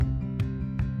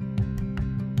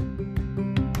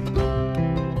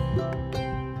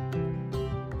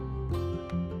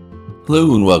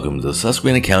Hello and welcome to the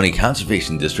Susquehanna County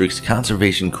Conservation District's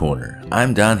Conservation Corner.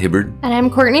 I'm Don Hibbard. And I'm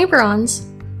Courtney Bronze.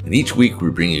 And each week we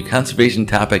bring you conservation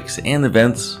topics and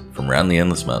events from around the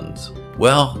Endless Mountains.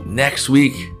 Well, next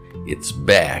week, it's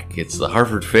back. It's the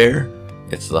Harford Fair.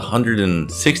 It's the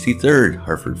 163rd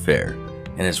Harford Fair.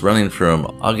 And it's running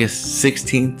from August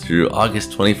 16th through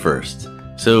August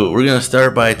 21st. So we're going to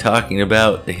start by talking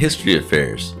about the history of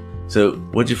fairs. So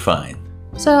what'd you find?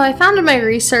 So I found in my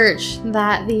research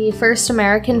that the first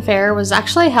American fair was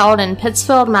actually held in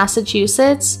Pittsfield,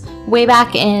 Massachusetts, way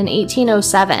back in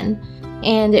 1807,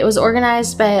 and it was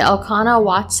organized by Elkanah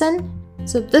Watson.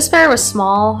 So this fair was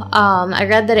small. I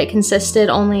read that it consisted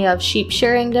only of sheep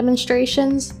shearing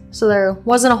demonstrations, so there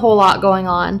wasn't a whole lot going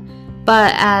on.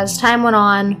 But as time went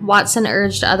on, Watson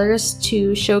urged others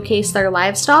to showcase their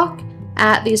livestock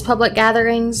at these public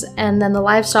gatherings, and then the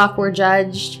livestock were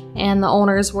judged and the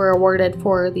owners were awarded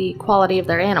for the quality of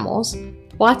their animals.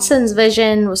 Watson's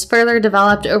vision was further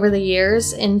developed over the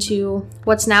years into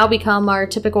what's now become our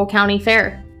typical county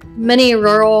fair. Many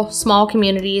rural, small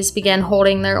communities began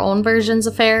holding their own versions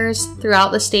of fairs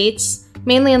throughout the states,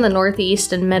 mainly in the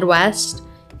Northeast and Midwest.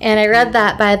 And I read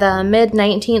that by the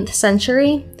mid-19th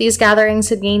century, these gatherings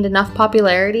had gained enough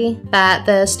popularity that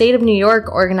the state of New York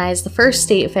organized the first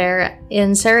state fair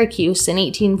in Syracuse in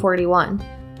 1841.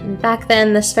 And back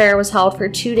then, this fair was held for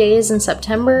 2 days in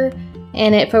September,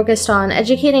 and it focused on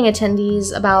educating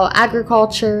attendees about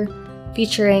agriculture,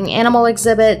 featuring animal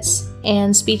exhibits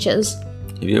and speeches.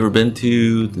 Have you ever been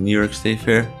to the New York State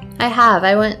Fair? I have.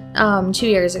 I went 2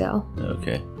 years ago.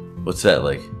 Okay. What's that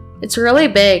like? It's really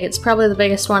big. It's probably the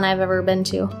biggest one I've ever been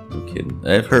to. No kidding.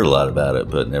 I've heard a lot about it,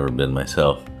 but never been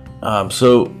myself.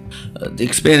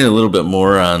 Expanding a little bit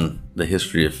more on the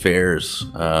history of fairs,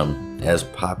 as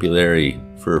popularity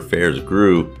for fairs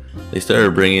grew, they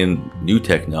started bringing new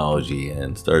technology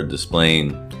and started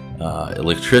displaying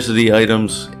electricity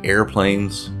items,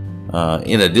 airplanes.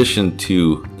 In addition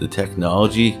to the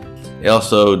technology, they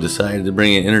also decided to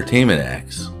bring in entertainment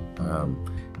acts.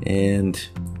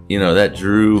 That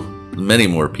drew many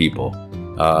more people.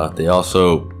 They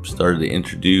also started to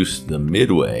introduce the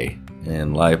Midway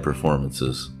and live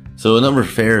performances. So a number of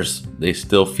fairs, they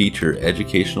still feature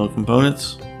educational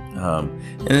components.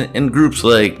 And groups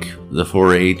like the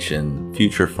 4-H and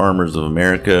Future Farmers of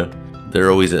America, they're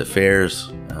always at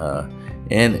fairs.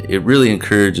 And it really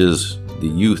encourages the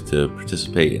youth to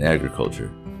participate in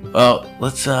agriculture. Well,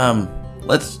 let's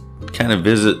kind of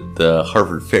visit the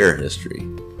Harford Fair history.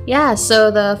 Yeah,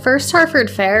 so the first Harford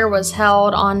Fair was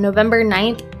held on November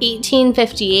 9th,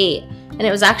 1858, and it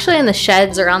was actually in the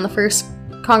sheds around the First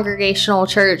Congregational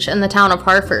Church in the town of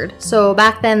Harford. So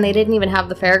back then they didn't even have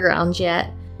the fairgrounds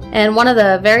yet. And one of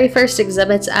the very first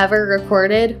exhibits ever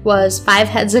recorded was 5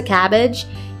 heads of cabbage,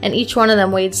 and each one of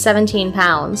them weighed 17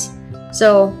 pounds.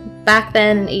 So back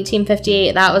then in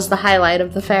 1858, that was the highlight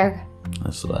of the fair.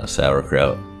 That's a lot of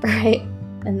sauerkraut. Right.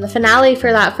 And the finale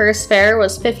for that first fair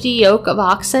was 50 yoke of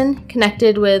oxen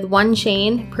connected with one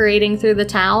chain parading through the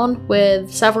town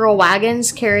with several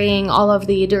wagons carrying all of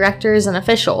the directors and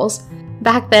officials.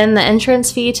 Back then, the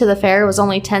entrance fee to the fair was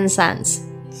only 10 cents.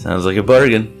 Sounds like a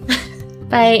bargain.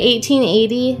 By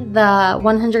 1880, the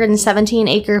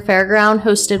 117-acre fairground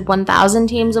hosted 1,000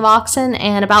 teams of oxen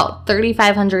and about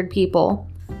 3,500 people.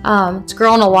 It's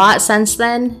grown a lot since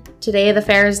then. Today, the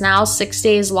fair is now 6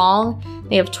 days long.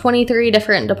 They have 23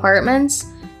 different departments,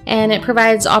 and it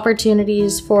provides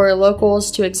opportunities for locals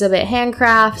to exhibit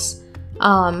handcrafts,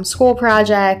 school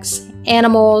projects,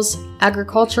 animals,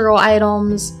 agricultural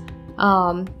items.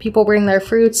 People bring their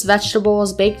fruits,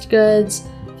 vegetables, baked goods,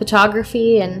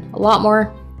 photography, and a lot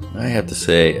more. I have to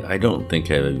say, I don't think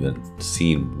I've even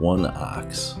seen one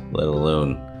ox, let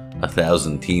alone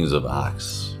 1,000 teams of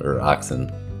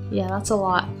oxen. Yeah, that's a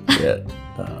lot. Yeah.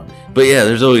 But yeah,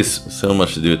 there's always so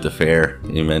much to do at the fair.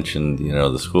 You mentioned,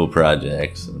 the school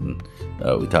projects, and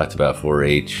we talked about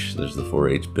 4-H. There's the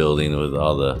 4-H building with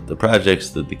all the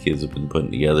projects that the kids have been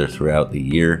putting together throughout the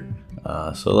year.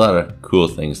 So a lot of cool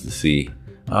things to see.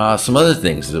 Some other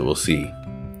things that we'll see.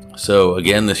 So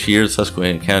again, this year, the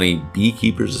Susquehanna County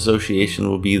Beekeepers Association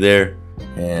will be there,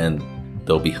 and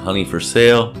there'll be honey for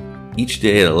sale. Each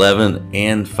day at 11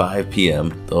 and 5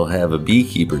 p.m., they'll have a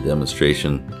beekeeper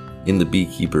demonstration in the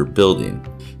beekeeper building.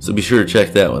 So be sure to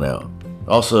check that one out.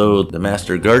 Also, the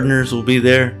master gardeners will be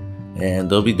there, and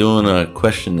they'll be doing a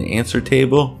question and answer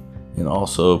table and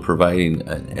also providing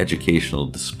an educational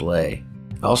display.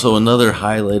 Also, another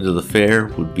highlight of the fair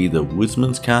would be the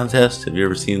Woodsman's Contest. Have you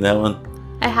ever seen that one?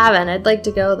 I haven't. I'd like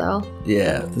to go, though.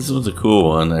 Yeah, this one's a cool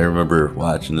one. I remember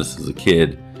watching this as a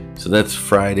kid. So that's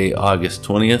Friday, August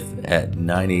 20th at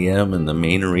 9 a.m. in the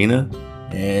main arena.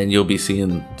 and you'll be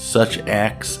seeing such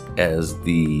acts as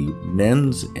the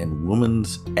men's and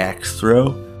women's axe throw,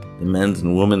 the men's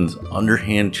and women's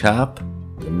underhand chop,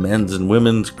 the men's and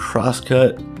women's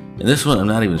crosscut, and this one I'm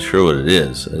not even sure what it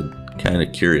is. I'm kind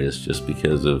of curious just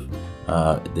because of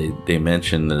they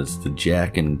mentioned that it's the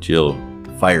Jack and Jill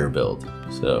fire build.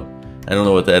 So I don't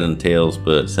know what that entails,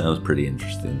 but it sounds pretty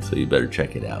interesting, so you better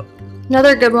check it out.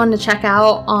 Another good one to check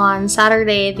out on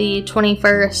Saturday the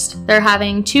 21st, they're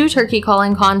having 2 turkey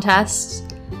calling contests.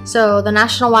 So the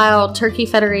National Wild Turkey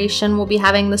Federation will be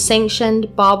having the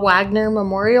sanctioned Bob Wagner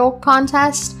Memorial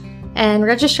Contest, and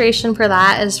registration for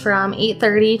that is from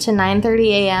 8:30 to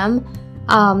 9:30 a.m.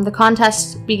 The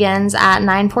contest begins at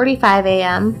 9:45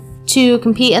 a.m. To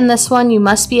compete in this one, you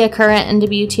must be a current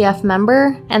NWTF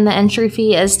member, and the entry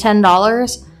fee is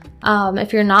 $10.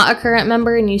 If you're not a current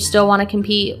member and you still want to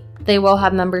compete, they will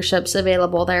have memberships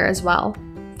available there as well.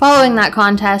 Following that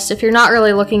contest, if you're not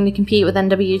really looking to compete with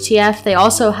NWTF, they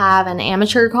also have an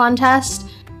amateur contest,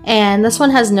 and this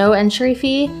one has no entry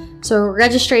fee. So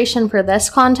registration for this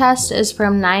contest is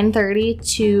from 9:30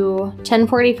 to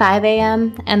 10:45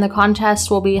 a.m. and the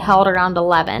contest will be held around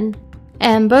 11.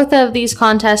 And both of these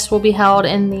contests will be held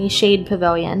in the Shade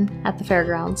Pavilion at the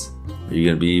fairgrounds. Are you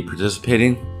going to be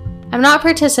participating? I'm not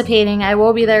participating. I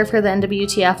will be there for the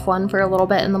NWTF one for a little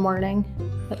bit in the morning.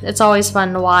 But it's always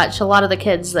fun to watch. A lot of the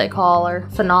kids that call are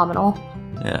phenomenal.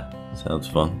 Yeah, sounds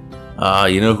fun.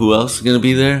 You know who else is going to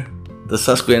be there? The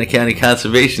Susquehanna County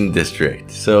Conservation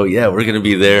District. So yeah, we're going to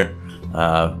be there.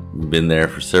 We've been there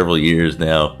for several years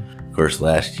now. Of course,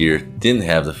 last year didn't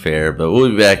have the fair, but we'll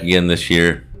be back again this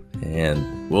year.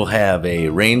 And we'll have a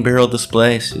rain barrel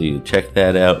display, so you check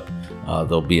that out.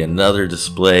 There'll be another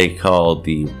display called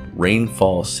the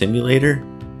Rainfall Simulator.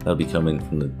 That'll be coming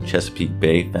from the Chesapeake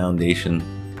Bay Foundation,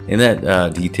 and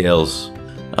that details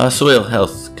soil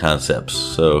health concepts,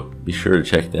 so be sure to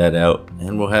check that out.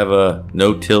 And we'll have a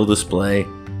no-till display,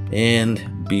 and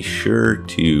be sure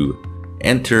to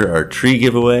enter our tree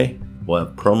giveaway. We'll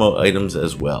have promo items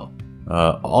as well.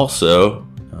 Also,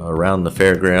 around the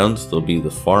fairgrounds, there'll be the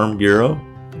Farm Bureau,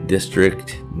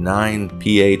 District 9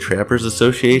 PA Trappers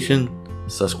Association,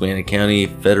 Susquehanna County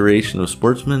Federation of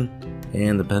Sportsmen,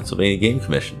 and the Pennsylvania Game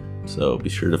Commission. So be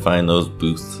sure to find those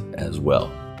booths as well.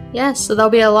 Yes, so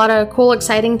there'll be a lot of cool,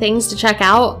 exciting things to check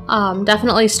out.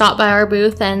 Definitely stop by our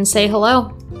booth and say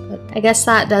hello. But I guess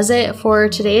that does it for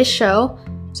today's show.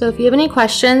 So if you have any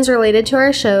questions related to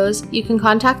our shows, you can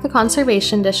contact the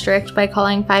Conservation District by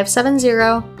calling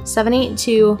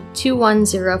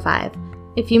 570-782-2105.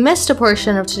 If you missed a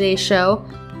portion of today's show,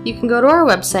 you can go to our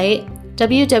website,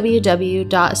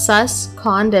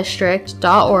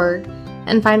 www.suscondistrict.org,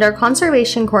 and find our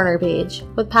Conservation Corner page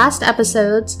with past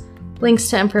episodes, links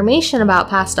to information about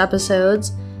past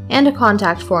episodes, and a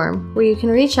contact form where you can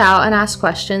reach out and ask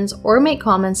questions or make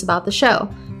comments about the show.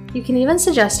 You can even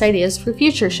suggest ideas for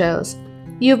future shows.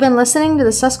 You've been listening to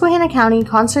the Susquehanna County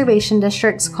Conservation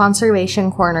District's Conservation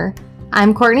Corner.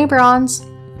 I'm Courtney Bronze.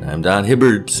 I'm Don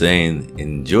Hibbard saying,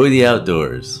 enjoy the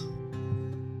outdoors.